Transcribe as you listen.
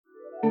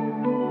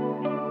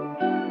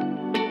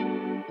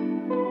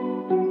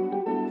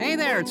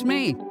there, it's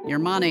me, your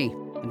money,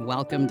 and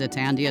welcome to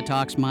Tandia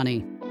Talks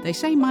Money. They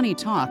say money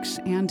talks,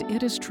 and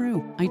it is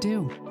true, I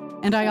do.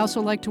 And I also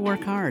like to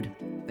work hard.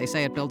 They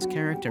say it builds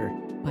character,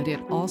 but it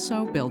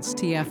also builds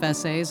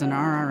TFSAs and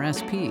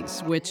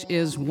RRSPs, which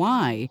is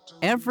why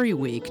every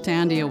week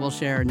Tandia will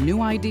share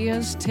new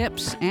ideas,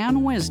 tips,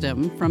 and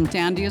wisdom from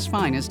Tandia's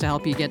finest to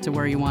help you get to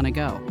where you want to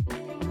go.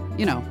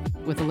 You know,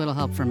 with a little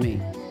help from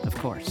me, of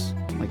course.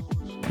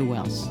 Like, who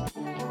else?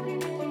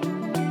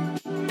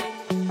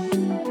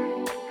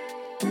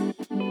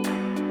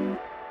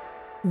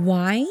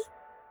 Why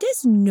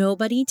does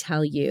nobody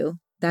tell you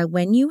that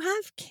when you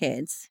have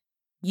kids,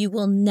 you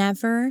will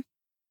never,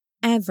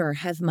 ever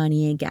have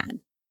money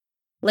again?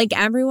 Like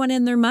everyone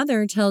and their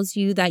mother tells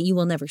you that you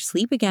will never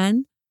sleep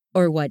again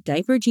or what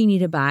diapers you need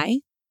to buy.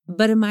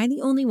 But am I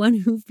the only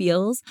one who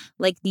feels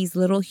like these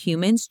little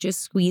humans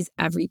just squeeze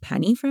every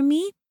penny from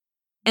me?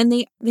 And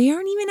they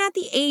aren't even at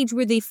the age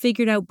where they've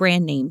figured out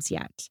brand names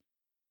yet.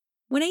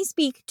 When I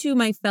speak to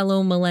my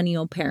fellow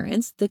millennial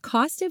parents, the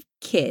cost of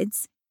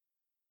kids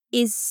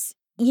is,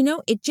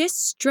 it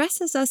just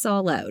stresses us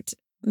all out.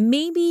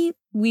 Maybe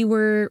we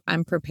were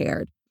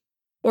unprepared,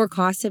 or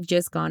costs have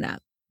just gone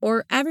up,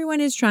 or everyone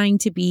is trying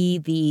to be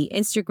the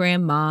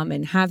Instagram mom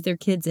and have their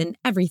kids in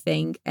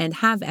everything and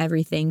have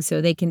everything so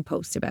they can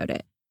post about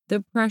it.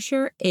 The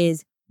pressure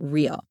is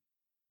real.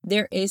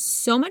 There is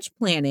so much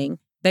planning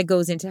that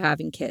goes into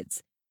having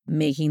kids,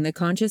 making the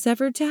conscious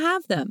effort to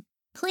have them,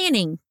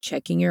 planning,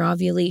 checking your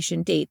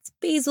ovulation dates,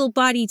 basal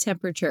body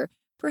temperature,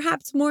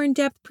 perhaps more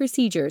in-depth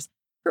procedures,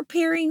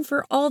 preparing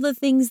for all the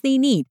things they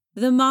need.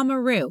 The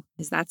mama-roo.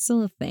 Is that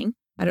still a thing?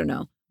 I don't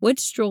know. Which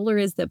stroller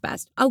is the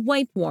best? A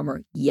wipe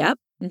warmer. Yep.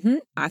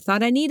 I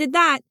thought I needed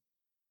that.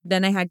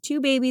 Then I had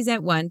 2 babies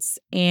at once.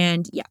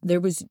 And yeah,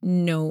 there was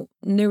no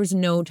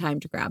time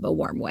to grab a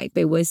warm wipe.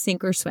 It was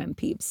sink or swim,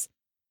 peeps.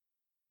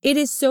 It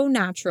is so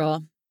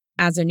natural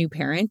as a new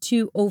parent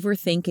to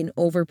overthink and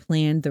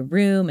overplan the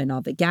room and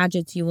all the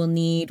gadgets you will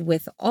need.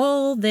 With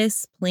all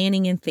this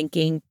planning and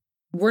thinking,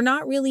 we're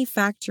not really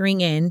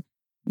factoring in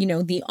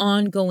the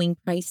ongoing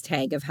price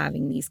tag of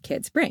having these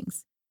kids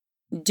brings.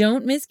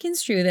 Don't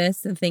misconstrue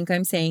this and think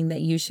I'm saying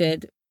that you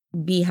should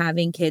be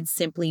having kids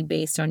simply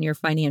based on your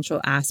financial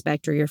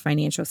aspect or your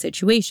financial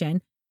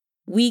situation.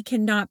 We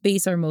cannot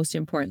base our most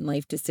important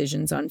life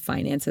decisions on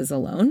finances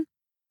alone.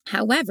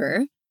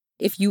 However,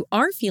 if you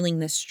are feeling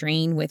the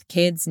strain with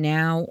kids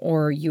now,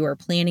 or you are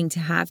planning to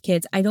have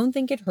kids, I don't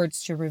think it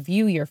hurts to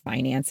review your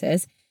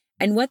finances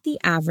and what the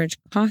average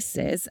cost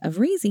is of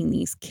raising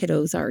these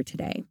kiddos are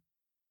today.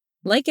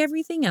 Like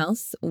everything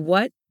else,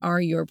 what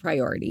are your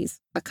priorities?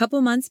 A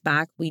couple months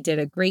back, we did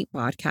a great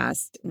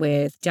podcast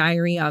with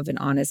Diary of an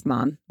Honest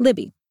Mom,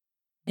 Libby.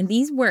 And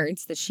these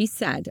words that she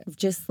said have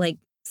just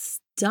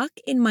stuck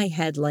in my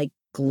head like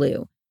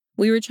glue.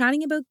 We were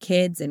chatting about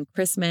kids and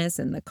Christmas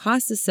and the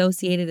costs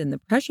associated and the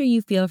pressure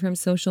you feel from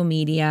social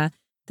media,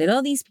 that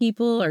all these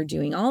people are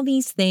doing all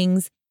these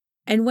things.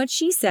 And what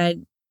she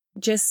said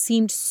just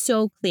seemed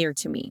so clear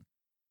to me.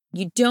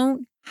 You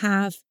don't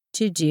have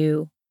to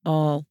do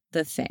all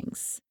the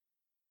things.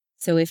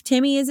 So if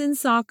Timmy is in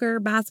soccer,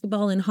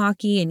 basketball, and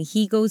hockey, and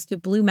he goes to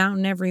Blue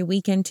Mountain every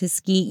weekend to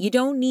ski, you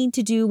don't need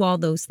to do all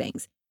those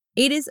things.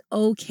 It is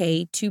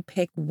okay to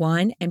pick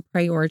one and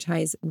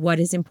prioritize what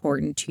is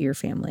important to your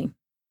family.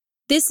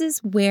 This is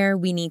where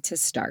we need to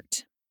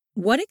start.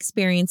 What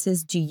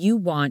experiences do you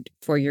want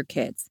for your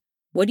kids?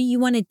 What do you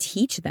want to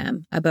teach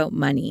them about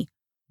money?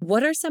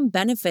 What are some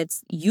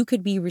benefits you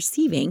could be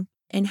receiving?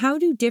 And how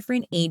do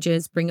different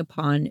ages bring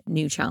upon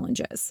new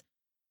challenges?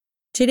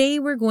 Today,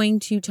 we're going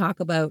to talk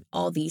about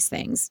all these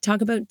things, talk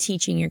about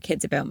teaching your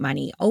kids about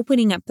money,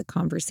 opening up the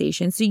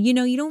conversation so you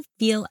don't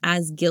feel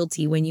as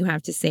guilty when you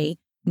have to say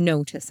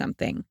no to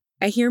something.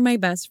 I hear my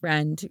best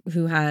friend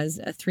who has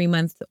a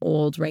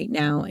 3-month-old right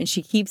now, and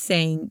she keeps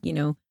saying,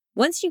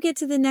 once we get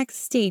to the next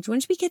stage,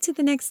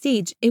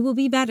 it will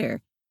be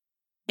better.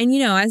 And,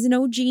 as an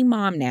OG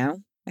mom now,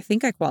 I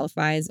think I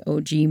qualify as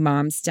OG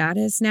mom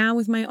status now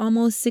with my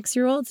almost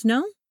 6-year-olds.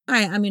 No,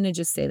 I'm going to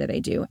just say that I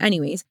do.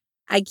 Anyways,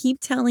 I keep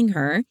telling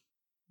her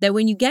that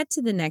when you get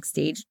to the next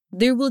stage,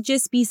 there will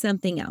just be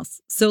something else.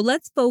 So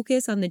let's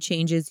focus on the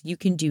changes you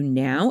can do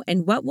now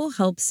and what will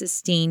help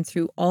sustain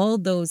through all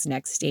those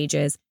next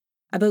stages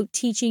about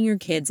teaching your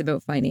kids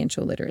about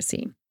financial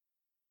literacy.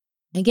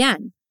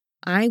 Again,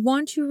 I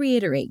want to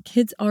reiterate,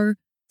 kids are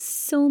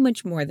so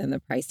much more than the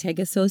price tag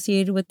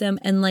associated with them,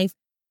 and life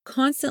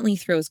constantly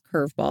throws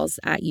curveballs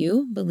at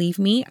you. Believe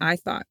me, I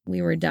thought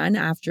we were done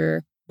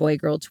after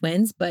boy-girl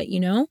twins, but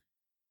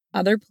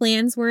other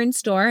plans were in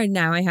store, and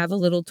now I have a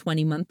little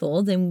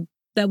 20-month-old and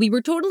that we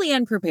were totally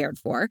unprepared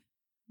for.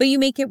 But you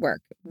make it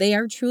work. They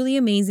are truly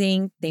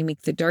amazing. They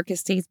make the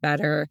darkest days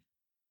better.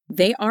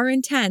 They are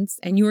intense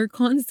and you are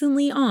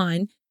constantly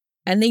on,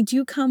 and they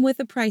do come with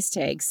a price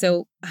tag.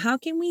 So how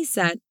can we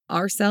set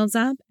ourselves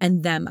up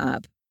and them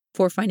up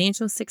for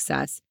financial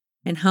success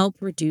and help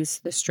reduce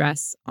the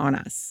stress on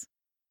us?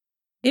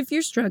 If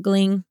you're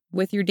struggling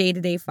with your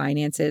day-to-day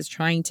finances,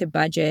 trying to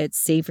budget,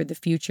 save for the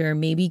future,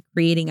 maybe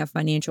creating a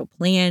financial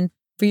plan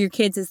for your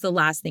kids is the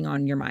last thing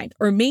on your mind.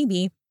 Or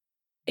maybe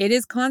it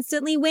is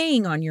constantly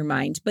weighing on your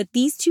mind, but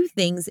these two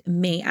things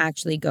may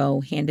actually go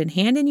hand in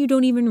hand and you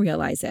don't even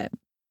realize it.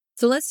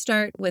 So let's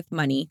start with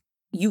money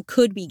you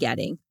could be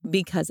getting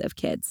because of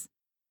kids.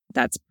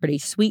 That's pretty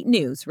sweet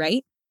news,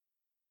 right?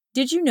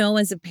 Did you know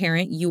as a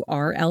parent, you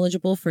are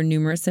eligible for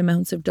numerous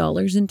amounts of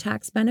dollars in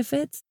tax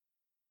benefits?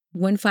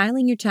 When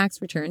filing your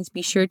tax returns,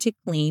 be sure to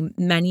claim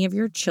many of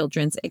your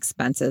children's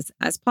expenses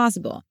as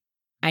possible.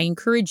 I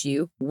encourage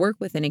you, work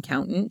with an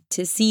accountant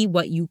to see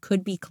what you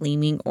could be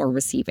claiming or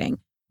receiving,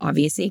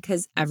 obviously,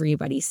 because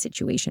everybody's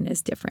situation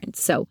is different.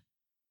 So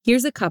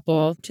here's a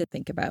couple to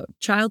think about.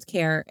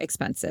 Childcare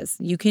expenses.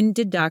 You can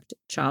deduct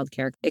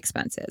childcare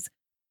expenses.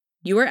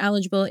 You are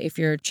eligible if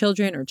your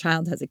children or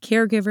child has a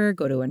caregiver,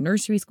 go to a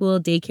nursery school,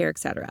 daycare,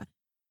 etc.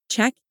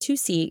 Check to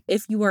see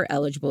if you are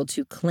eligible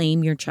to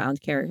claim your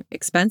childcare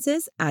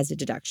expenses as a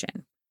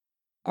deduction.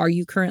 Are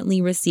you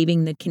currently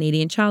receiving the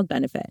Canadian Child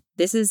Benefit?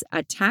 This is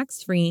a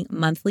tax-free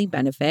monthly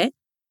benefit,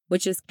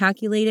 which is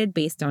calculated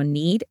based on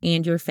need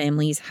and your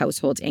family's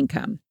household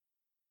income.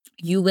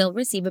 You will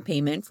receive a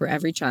payment for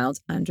every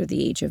child under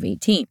the age of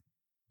 18.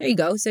 There you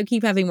go. So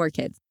keep having more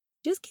kids.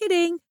 Just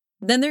kidding.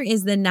 Then there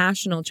is the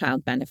National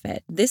Child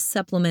Benefit. This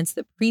supplements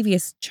the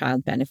previous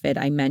child benefit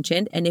I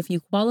mentioned, and if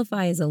you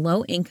qualify as a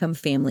low-income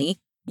family,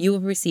 you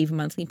will receive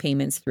monthly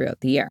payments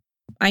throughout the year.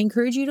 I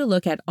encourage you to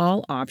look at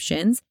all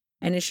options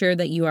and ensure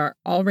that you are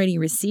already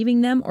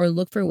receiving them or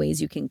look for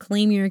ways you can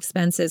claim your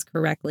expenses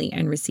correctly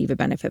and receive a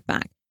benefit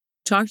back.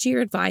 Talk to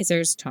your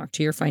advisors, talk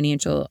to your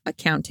financial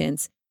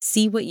accountants,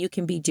 see what you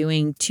can be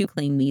doing to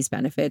claim these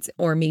benefits,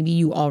 or maybe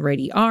you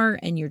already are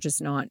and you're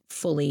just not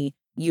fully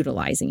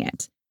utilizing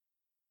it.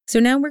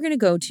 So now we're going to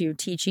go to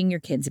teaching your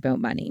kids about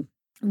money.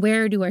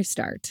 Where do I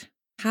start?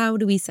 How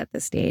do we set the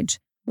stage?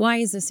 Why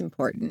is this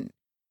important?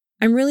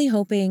 I'm really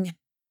hoping,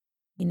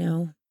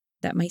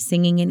 that my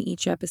singing in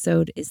each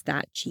episode is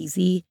that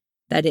cheesy,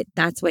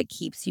 that's what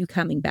keeps you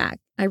coming back.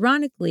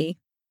 Ironically,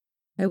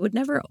 I would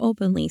never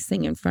openly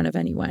sing in front of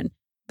anyone,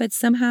 but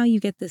somehow you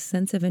get this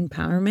sense of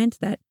empowerment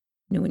that,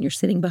 when you're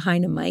sitting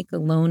behind a mic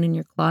alone in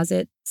your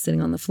closet,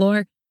 sitting on the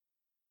floor,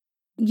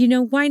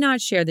 why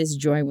not share this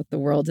joy with the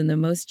world in the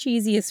most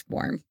cheesiest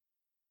form?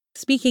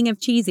 Speaking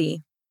of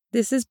cheesy,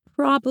 this is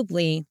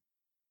probably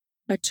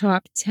a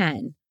top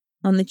 10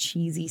 on the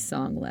cheesy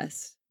song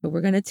list, but we're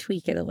going to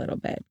tweak it a little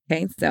bit.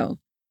 Okay. So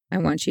I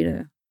want you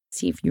to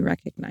see if you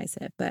recognize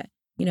it. But,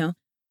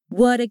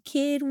 what a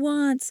kid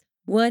wants,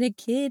 what a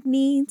kid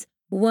needs,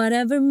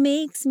 whatever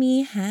makes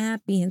me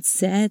happy and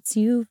sets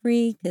you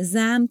free. 'Cause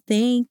I'm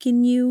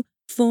thanking you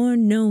for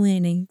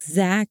knowing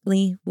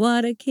exactly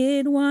what a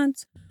kid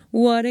wants.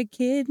 What a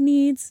kid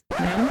needs.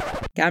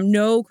 I'm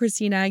no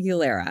Christina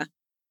Aguilera.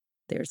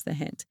 There's the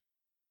hint.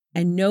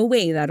 And no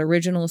way that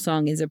original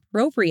song is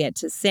appropriate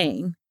to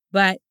sing,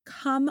 but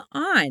come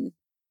on.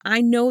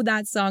 I know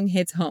that song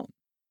hits home.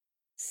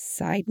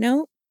 Side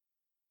note,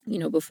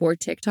 before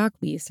TikTok,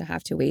 we used to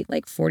have to wait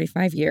like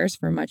 45 years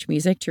for Much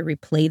Music to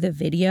replay the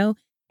video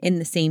in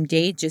the same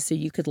day just so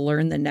you could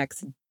learn the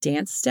next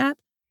dance step.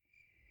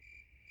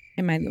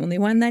 Am I the only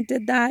one that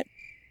did that?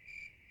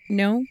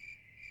 No?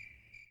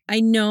 I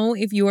know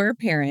if you are a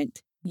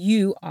parent,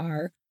 you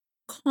are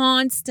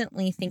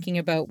constantly thinking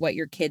about what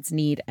your kids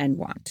need and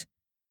want.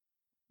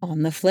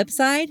 On the flip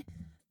side,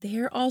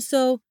 they're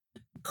also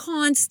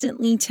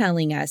constantly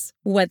telling us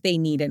what they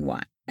need and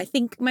want. I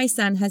think my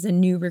son has a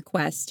new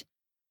request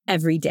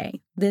every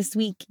day. This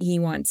week, he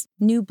wants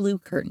new blue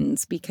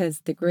curtains because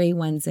the gray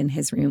ones in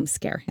his room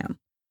scare him.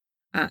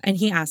 And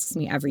he asks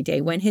me every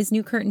day when his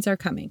new curtains are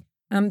coming.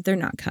 They're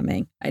not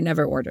coming. I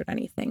never ordered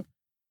anything.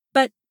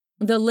 But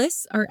the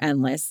lists are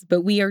endless,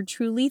 but we are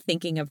truly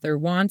thinking of their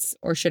wants,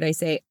 or should I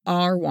say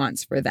our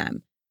wants for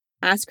them.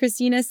 As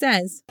Christina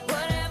says,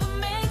 whatever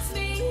makes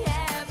me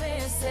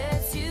happy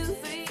sets you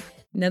free.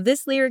 Now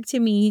this lyric to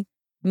me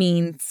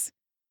means,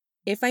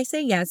 if I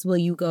say yes, will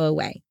you go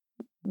away?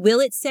 Will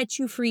it set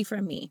you free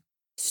from me?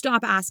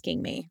 Stop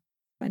asking me.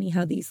 Funny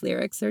how these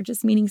lyrics are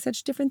just meaning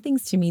such different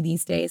things to me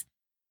these days.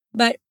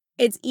 But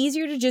it's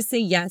easier to just say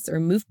yes or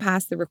move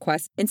past the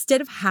request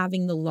instead of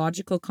having the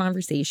logical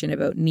conversation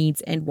about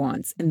needs and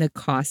wants and the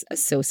costs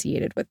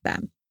associated with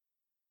them.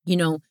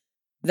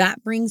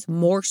 That brings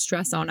more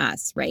stress on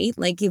us, right?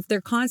 Like if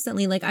they're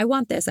constantly like, I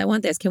want this,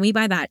 can we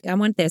buy that? I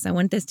want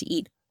this to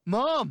eat.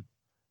 Mom,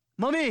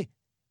 mommy,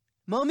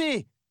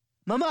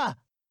 mama,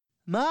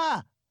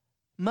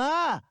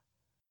 ma.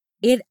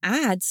 It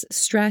adds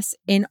stress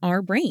in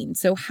our brain.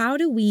 So how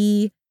do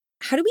we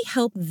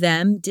help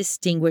them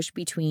distinguish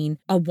between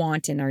a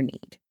want and our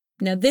need?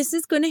 Now, this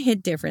is going to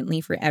hit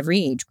differently for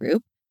every age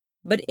group,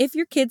 but if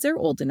your kids are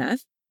old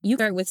enough, you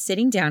start with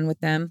sitting down with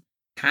them,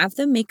 have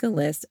them make a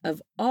list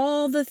of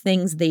all the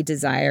things they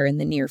desire in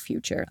the near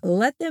future.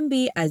 Let them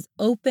be as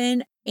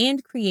open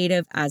and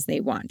creative as they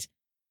want.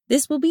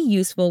 This will be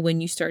useful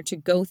when you start to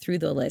go through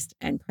the list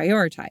and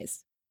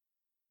prioritize.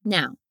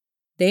 Now,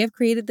 they have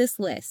created this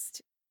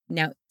list.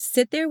 Now,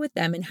 sit there with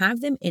them and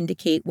have them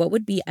indicate what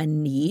would be a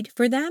need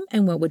for them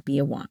and what would be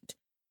a want.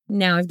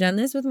 Now, I've done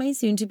this with my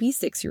soon-to-be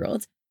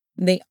 6-year-old.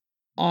 They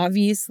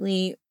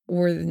obviously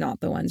were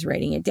not the ones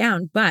writing it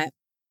down, but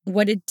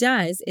what it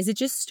does is it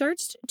just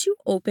starts to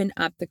open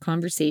up the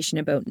conversation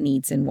about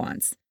needs and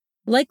wants.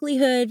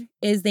 Likelihood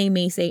is they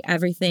may say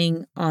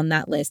everything on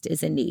that list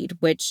is a need,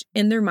 which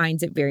in their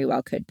minds it very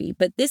well could be.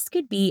 But this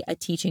could be a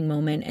teaching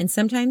moment. And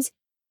sometimes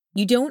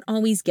you don't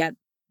always get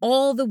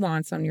all the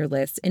wants on your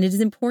list. And it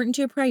is important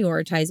to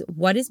prioritize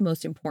what is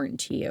most important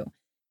to you.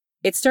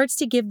 It starts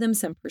to give them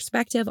some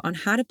perspective on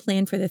how to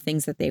plan for the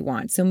things that they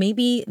want. So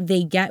maybe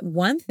they get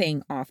one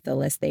thing off the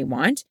list they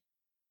want,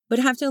 but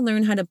have to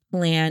learn how to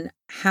plan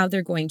how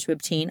they're going to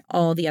obtain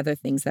all the other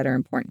things that are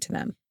important to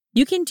them.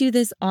 You can do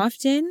this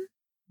often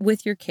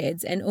with your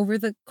kids, and over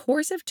the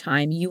course of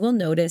time, you will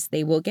notice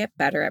they will get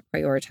better at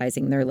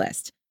prioritizing their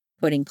list,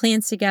 putting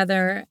plans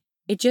together.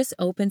 It just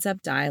opens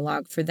up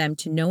dialogue for them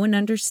to know and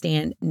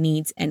understand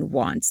needs and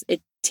wants.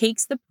 It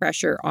takes the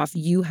pressure off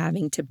you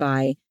having to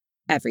buy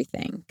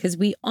everything, because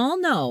we all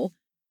know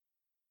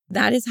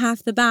that is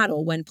half the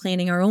battle when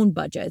planning our own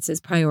budgets, is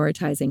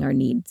prioritizing our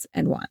needs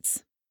and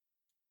wants.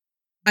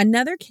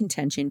 Another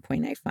contention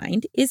point I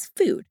find is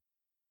food.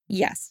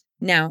 Yes,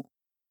 now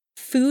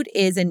food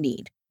is a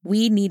need.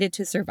 We need it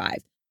to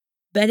survive,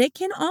 but it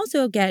can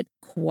also get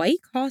quite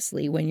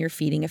costly when you're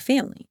feeding a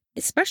family,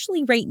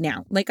 especially right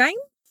now. Like, I'm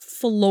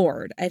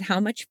floored at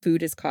how much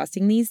food is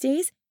costing these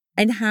days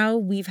and how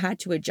we've had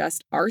to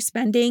adjust our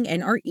spending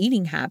and our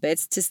eating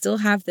habits to still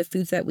have the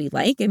foods that we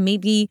like and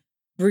maybe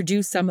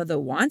reduce some of the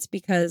wants,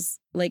 because,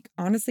 like,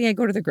 honestly, I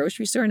go to the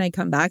grocery store and I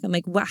come back, I'm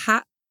like, what?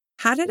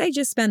 How did I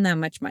just spend that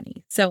much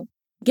money? So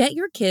get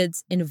your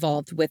kids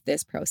involved with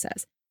this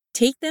process.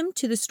 Take them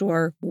to the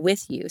store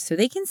with you so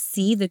they can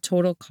see the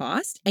total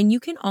cost, and you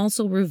can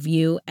also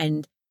review.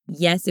 And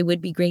yes, it would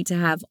be great to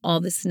have all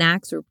the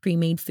snacks or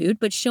pre-made food,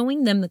 but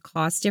showing them the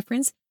cost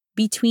difference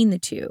between the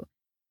two.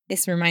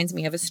 This reminds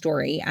me of a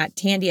story. At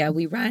Tandia,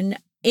 we run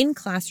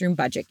in-classroom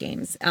budget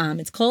games.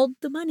 It's called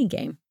The Money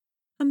Game.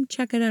 Come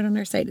check it out on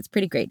our site. It's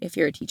pretty great if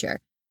you're a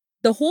teacher.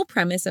 The whole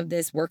premise of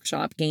this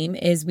workshop game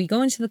is we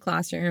go into the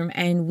classroom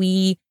and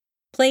we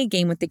play a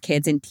game with the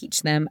kids and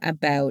teach them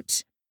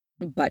about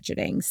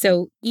budgeting.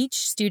 So each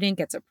student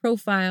gets a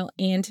profile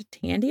and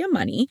Tandia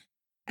money,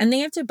 and they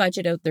have to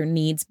budget out their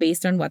needs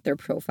based on what their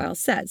profile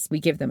says. We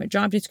give them a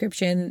job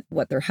description,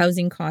 what their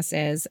housing cost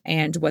is,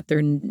 and what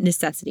their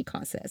necessity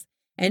cost is.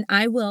 And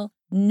I will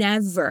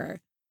never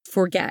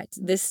forget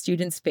this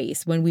student's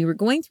face when we were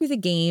going through the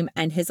game,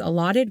 and his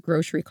allotted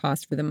grocery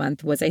cost for the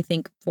month was, I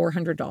think,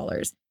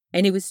 $400.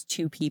 And it was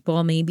 2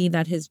 people, maybe,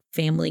 that his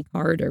family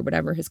card or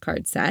whatever his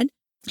card said.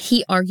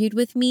 He argued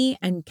with me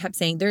and kept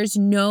saying, there's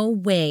no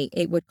way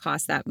it would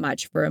cost that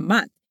much for a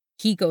month.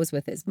 He goes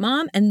with his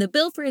mom, and the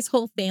bill for his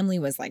whole family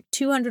was like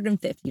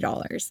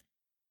 $250.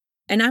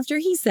 And after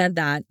he said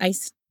that, I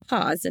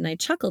paused and I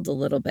chuckled a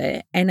little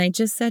bit. And I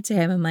just said to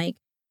him, I'm like,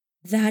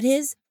 that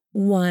is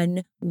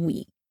 1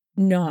 week,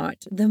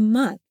 not the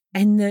month.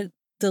 And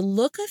the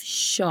look of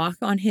shock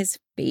on his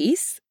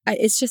face,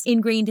 it's just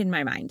ingrained in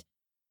my mind.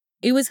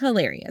 It was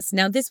hilarious.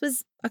 Now, this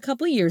was a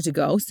couple of years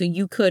ago, so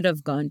you could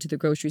have gone to the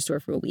grocery store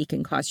for a week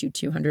and cost you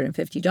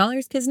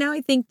 $250, because now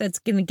I think that's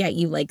going to get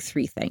you like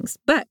 3 things.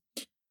 But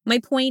my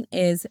point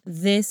is,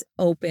 this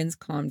opens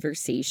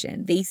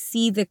conversation. They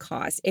see the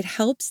cost. It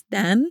helps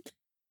them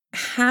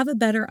have a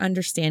better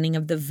understanding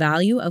of the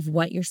value of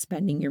what you're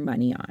spending your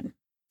money on.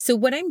 So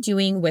what I'm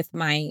doing with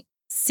my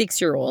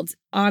 6-year-old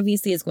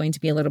obviously is going to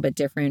be a little bit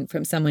different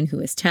from someone who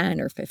is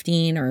 10 or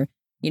 15 or,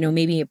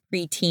 maybe a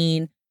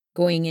preteen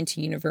going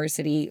into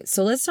university.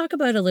 So let's talk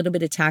about a little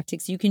bit of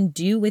tactics you can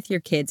do with your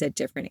kids at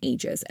different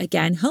ages.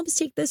 Again, helps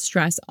take the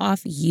stress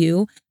off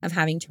you of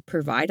having to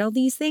provide all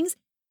these things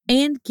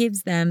and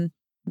gives them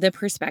the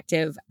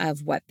perspective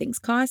of what things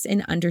cost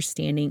and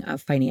understanding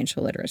of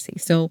financial literacy.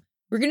 So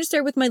we're going to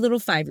start with my little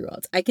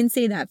 5-year-olds. I can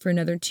say that for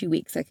another 2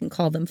 weeks. I can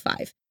call them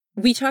 5.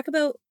 We talk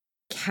about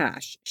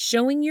cash,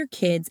 showing your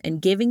kids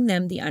and giving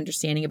them the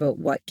understanding about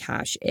what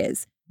cash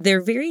is.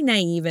 They're very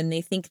naive and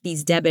they think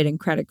these debit and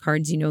credit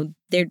cards,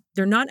 they're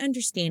not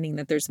understanding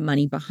that there's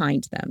money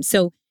behind them.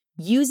 So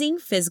using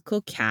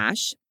physical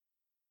cash,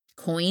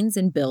 coins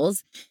and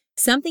bills,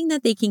 something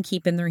that they can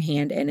keep in their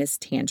hand and is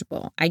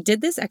tangible. I did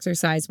this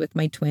exercise with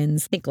my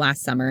twins, I think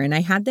last summer, and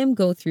I had them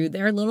go through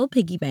their little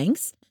piggy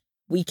banks.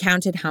 We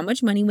counted how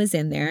much money was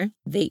in there.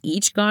 They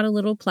each got a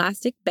little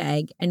plastic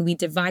bag, and we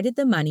divided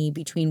the money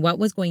between what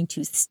was going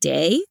to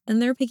stay in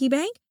their piggy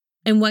bank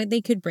and what they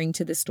could bring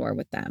to the store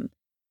with them.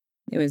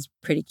 It was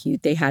pretty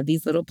cute. They had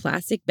these little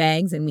plastic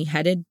bags, and we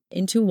headed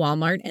into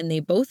Walmart, and they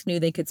both knew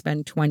they could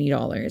spend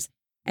 $20.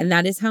 And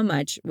that is how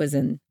much was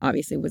in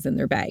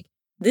their bag.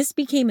 This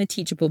became a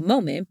teachable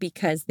moment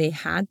because they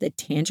had the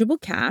tangible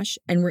cash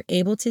and were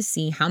able to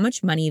see how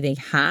much money they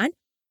had,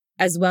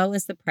 as well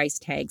as the price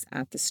tags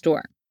at the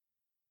store.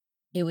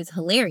 It was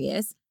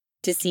hilarious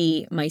to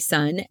see my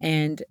son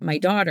and my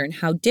daughter and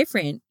how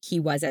different he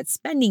was at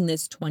spending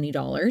this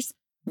 $20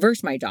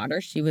 versus my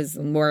daughter. She was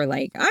more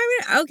like,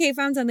 okay,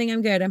 found something,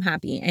 I'm good, I'm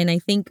happy. And I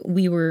think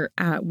we were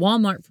at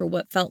Walmart for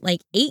what felt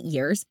like 8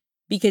 years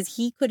because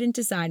he couldn't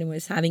decide and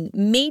was having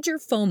major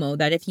FOMO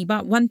that if he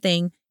bought one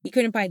thing, he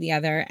couldn't buy the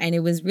other. And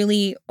it was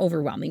really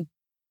overwhelming.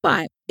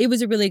 But it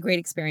was a really great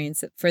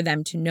experience for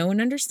them to know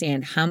and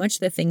understand how much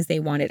the things they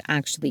wanted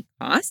actually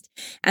cost,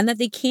 and that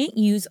they can't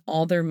use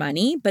all their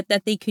money, but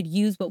that they could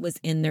use what was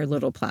in their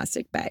little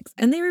plastic bags.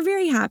 And they were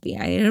very happy.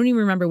 I don't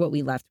even remember what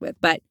we left with,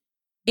 but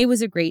it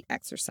was a great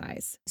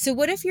exercise. So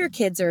what if your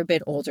kids are a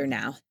bit older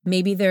now?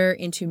 Maybe they're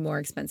into more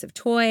expensive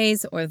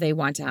toys or they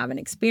want to have an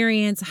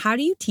experience. How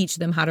do you teach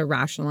them how to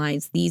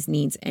rationalize these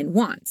needs and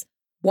wants?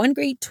 One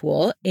great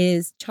tool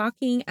is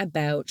talking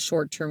about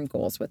short-term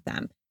goals with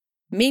them.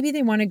 Maybe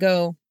they want to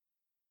go,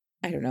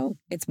 I don't know,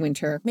 it's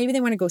winter. Maybe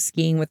they want to go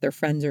skiing with their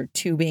friends or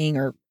tubing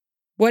or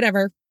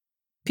whatever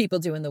people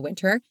do in the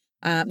winter.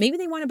 Maybe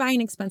they want to buy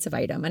an expensive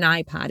item, an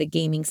iPad, a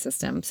gaming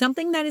system,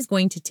 something that is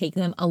going to take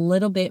them a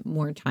little bit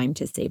more time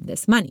to save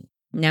this money.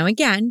 Now,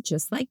 again,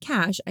 just like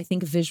cash, I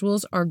think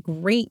visuals are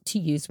great to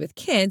use with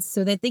kids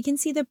so that they can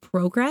see the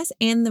progress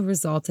and the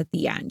results at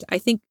the end. I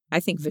think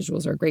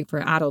visuals are great for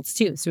adults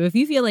too. So if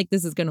you feel like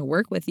this is going to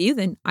work with you,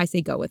 then I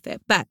say go with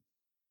it. But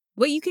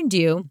what you can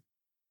do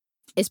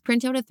is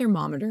print out a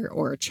thermometer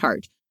or a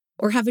chart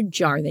or have a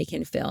jar they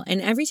can fill.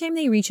 And every time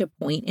they reach a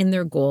point in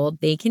their goal,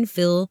 they can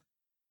fill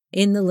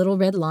in the little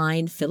red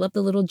line, fill up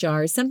the little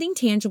jars, something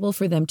tangible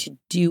for them to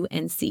do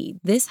and see.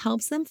 This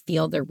helps them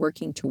feel they're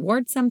working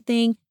towards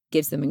something,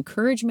 gives them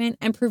encouragement,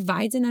 and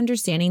provides an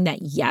understanding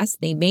that yes,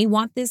 they may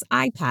want this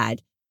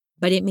iPad,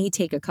 but it may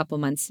take a couple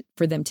months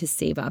for them to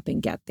save up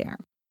and get there.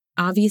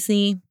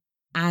 Obviously,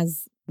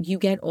 as you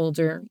get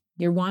older,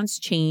 your wants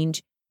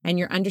change. And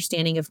your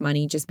understanding of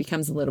money just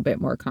becomes a little bit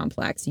more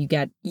complex.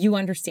 You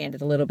understand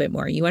it a little bit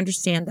more. You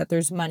understand that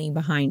there's money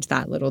behind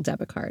that little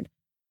debit card.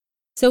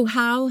 So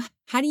how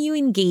do you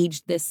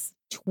engage this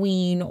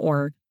tween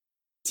or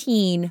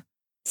teen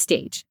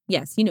stage?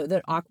 Yes,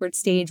 that awkward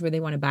stage where they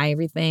want to buy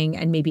everything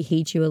and maybe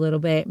hate you a little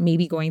bit,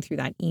 maybe going through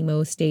that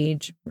emo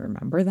stage.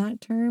 Remember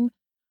that term?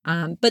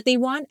 But they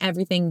want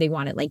everything. They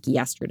want it like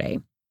yesterday.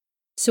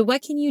 So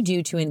what can you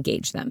do to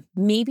engage them?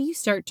 Maybe you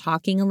start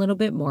talking a little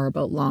bit more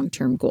about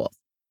long-term goals.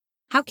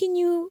 How can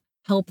you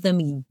help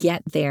them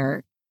get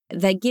there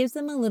that gives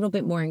them a little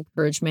bit more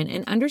encouragement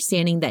and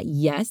understanding that,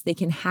 yes, they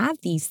can have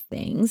these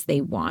things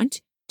they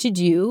want to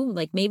do.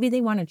 Like maybe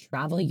they want to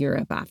travel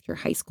Europe after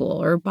high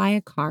school or buy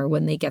a car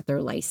when they get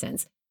their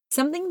license,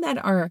 something that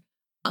are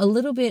a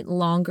little bit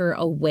longer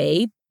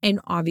away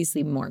and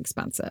obviously more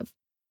expensive.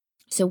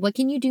 So what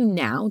can you do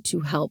now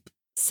to help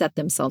set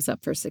themselves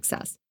up for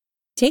success?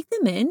 Take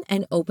them in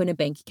and open a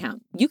bank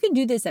account. You can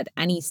do this at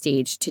any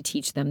stage to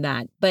teach them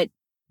that, but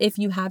if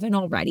you haven't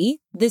already,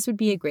 this would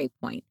be a great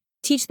point.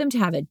 Teach them to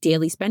have a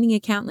daily spending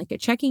account, like a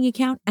checking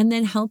account, and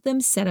then help them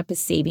set up a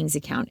savings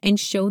account and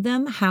show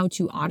them how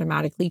to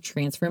automatically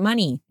transfer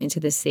money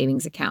into this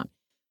savings account.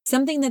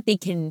 Something that they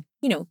can,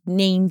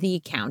 name the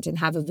account and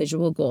have a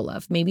visual goal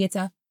of. Maybe it's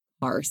a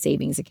car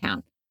savings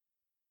account.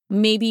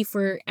 Maybe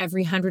for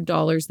every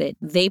 $100 that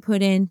they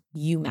put in,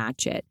 you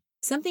match it.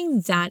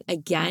 Something that,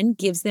 again,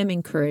 gives them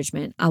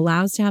encouragement,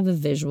 allows to have a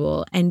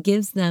visual, and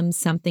gives them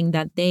something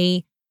that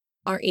they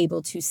are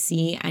able to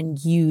see and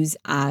use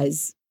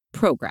as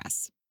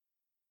progress.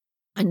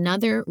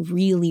 Another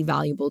really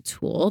valuable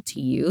tool to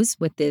use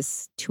with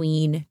this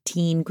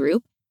tween-teen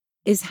group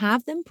is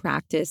have them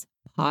practice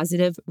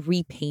positive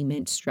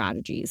repayment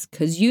strategies,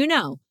 because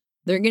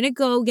they're going to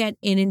go get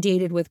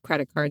inundated with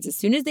credit cards as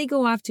soon as they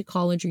go off to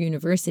college or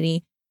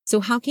university. So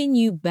how can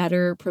you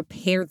better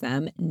prepare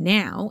them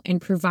now and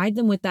provide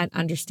them with that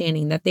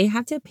understanding that they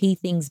have to pay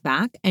things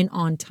back and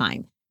on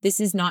time?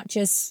 This is not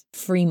just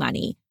free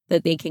money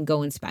that they can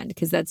go and spend,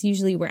 because that's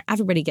usually where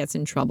everybody gets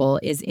in trouble,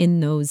 is in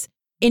those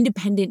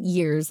independent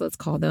years, let's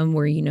call them,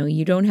 where,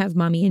 you don't have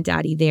mommy and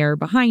daddy there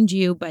behind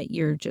you, but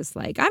you're just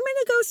like, I'm going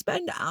to go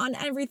spend on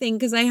everything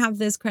because I have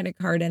this credit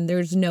card and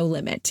there's no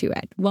limit to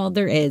it. Well,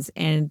 there is,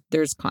 and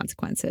there's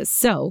consequences.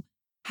 So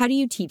how do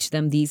you teach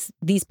them these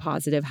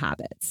positive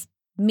habits?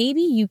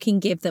 Maybe you can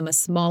give them a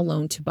small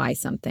loan to buy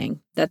something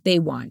that they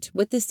want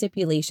with the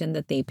stipulation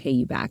that they pay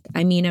you back.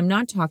 I mean, I'm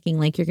not talking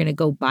like you're going to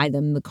go buy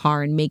them the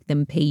car and make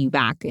them pay you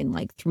back in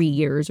like 3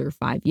 years or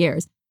 5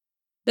 years.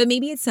 But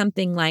maybe it's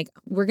something like,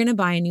 we're going to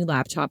buy a new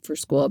laptop for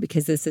school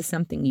because this is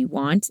something you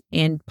want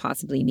and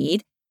possibly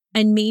need.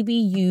 And maybe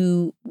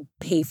you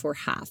pay for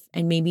half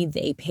and maybe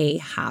they pay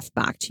half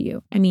back to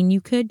you. I mean, you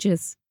could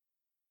just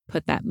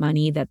put that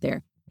money that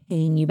they're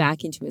paying you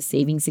back into a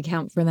savings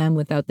account for them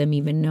without them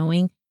even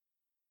knowing.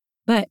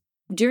 But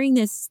during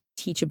this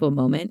teachable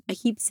moment, I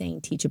keep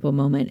saying teachable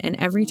moment. And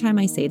every time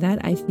I say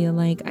that, I feel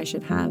like I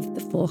should have the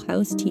Full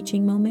House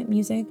teaching moment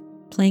music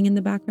playing in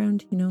the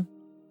background,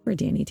 for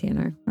Danny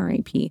Tanner,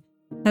 R.I.P.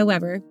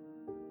 However,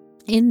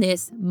 in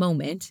this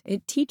moment,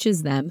 it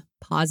teaches them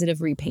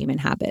positive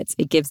repayment habits.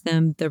 It gives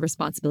them the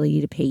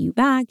responsibility to pay you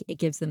back. It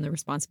gives them the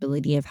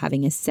responsibility of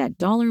having a set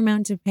dollar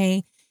amount to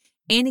pay.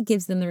 And it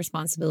gives them the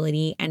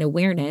responsibility and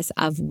awareness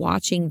of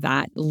watching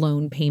that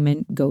loan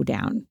payment go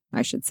down,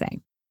 I should say.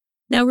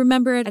 Now,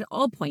 remember, at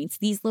all points,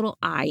 these little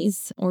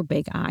eyes or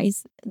big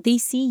eyes, they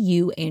see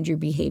you and your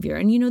behavior,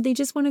 and they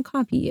just want to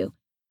copy you.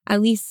 At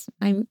least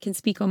I can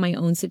speak on my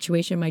own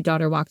situation. My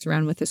daughter walks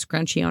around with a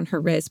scrunchie on her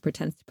wrist,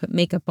 pretends to put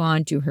makeup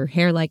on, do her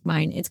hair like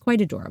mine. It's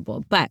quite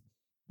adorable. But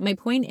my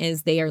point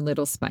is, they are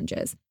little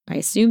sponges. I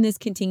assume this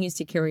continues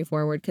to carry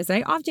forward because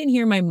I often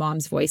hear my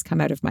mom's voice come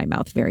out of my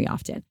mouth very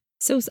often.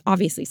 So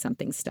obviously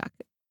something stuck.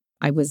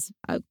 I was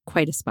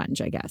quite a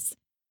sponge, I guess.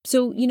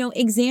 So,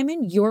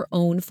 examine your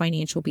own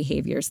financial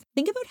behaviors.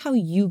 Think about how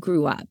you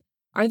grew up.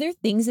 Are there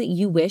things that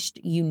you wished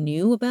you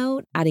knew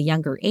about at a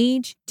younger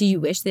age? Do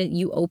you wish that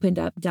you opened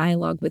up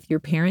dialogue with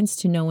your parents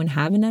to know and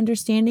have an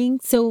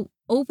understanding? So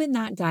open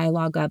that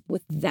dialogue up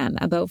with them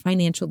about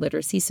financial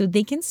literacy so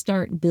they can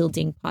start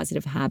building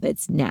positive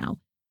habits now.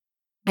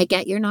 I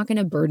get you're not going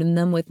to burden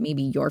them with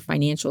maybe your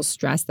financial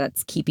stress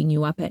that's keeping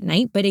you up at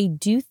night, but I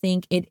do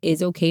think it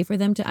is okay for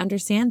them to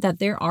understand that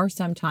there are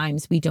some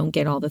times we don't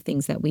get all the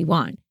things that we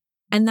want.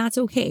 And that's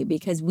okay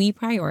because we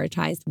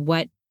prioritized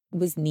what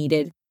was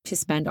needed to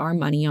spend our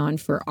money on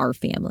for our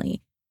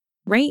family,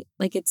 right?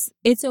 Like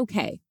it's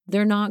okay.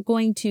 They're not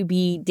going to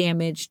be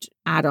damaged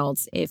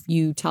adults if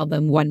you tell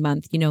them 1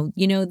 month,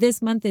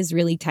 this month is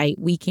really tight.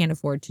 We can't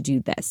afford to do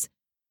this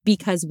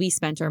because we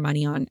spent our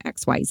money on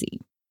XYZ.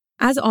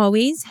 As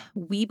always,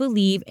 we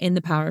believe in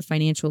the power of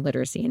financial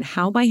literacy and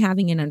how by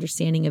having an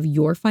understanding of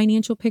your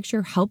financial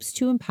picture helps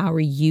to empower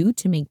you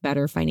to make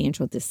better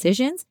financial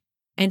decisions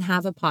and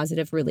have a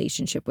positive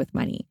relationship with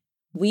money.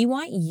 We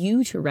want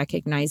you to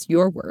recognize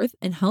your worth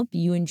and help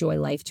you enjoy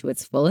life to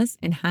its fullest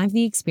and have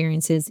the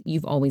experiences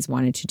you've always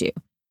wanted to do.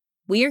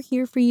 We are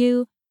here for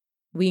you.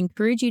 We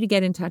encourage you to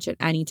get in touch at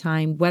any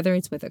time, whether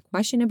it's with a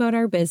question about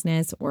our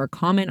business or a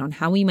comment on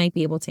how we might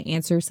be able to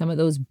answer some of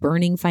those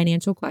burning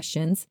financial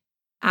questions.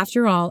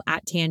 After all,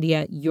 at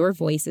Tandia, your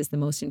voice is the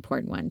most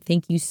important one.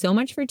 Thank you so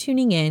much for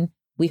tuning in.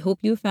 We hope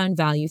you found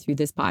value through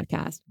this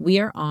podcast. We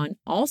are on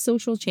all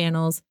social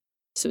channels.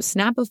 So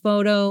snap a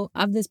photo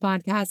of this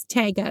podcast,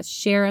 tag us,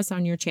 share us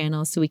on your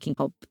channel so we can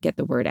help get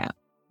the word out.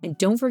 And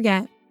don't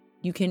forget,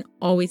 you can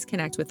always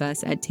connect with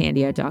us at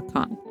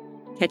tandia.com.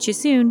 Catch you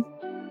soon.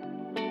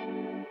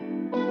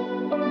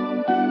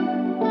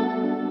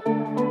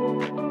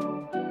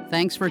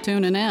 Thanks for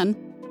tuning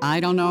in. I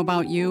don't know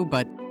about you,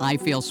 but I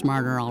feel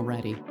smarter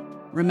already.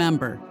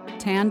 Remember,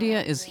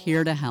 Tandia is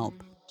here to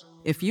help.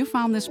 If you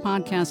found this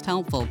podcast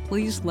helpful,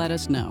 please let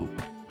us know.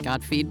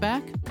 Got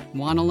feedback?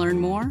 Want to learn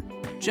more?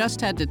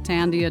 Just head to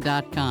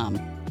Tandia.com.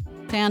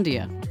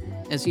 Tandia,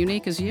 as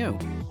unique as you.